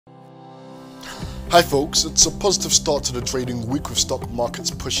Hi folks, it's a positive start to the trading week with stock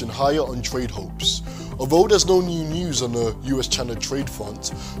markets pushing higher on trade hopes. Although there's no new news on the US-China trade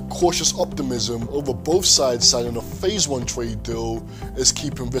front, cautious optimism over both sides signing a phase 1 trade deal is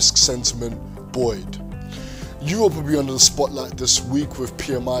keeping risk sentiment buoyed. Europe will be under the spotlight this week with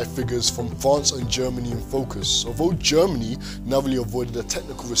PMI figures from France and Germany in focus. Although Germany narrowly avoided a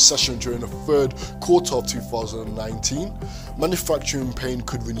technical recession during the third quarter of 2019, manufacturing pain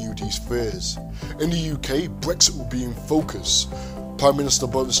could renew these fears. In the UK, Brexit will be in focus. Prime Minister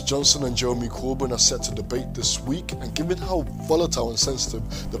Boris Johnson and Jeremy Corbyn are set to debate this week, and given how volatile and sensitive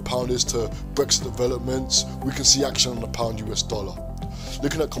the pound is to Brexit developments, we can see action on the pound US dollar.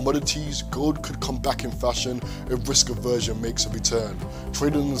 Looking at commodities, gold could come back in fashion if risk aversion makes a return.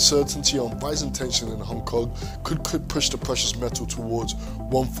 Trading uncertainty on rising tension in Hong Kong could push the precious metal towards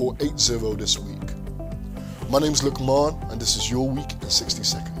 1480 this week. My name is Lukman, and this is your week in 60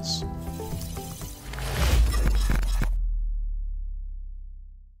 seconds.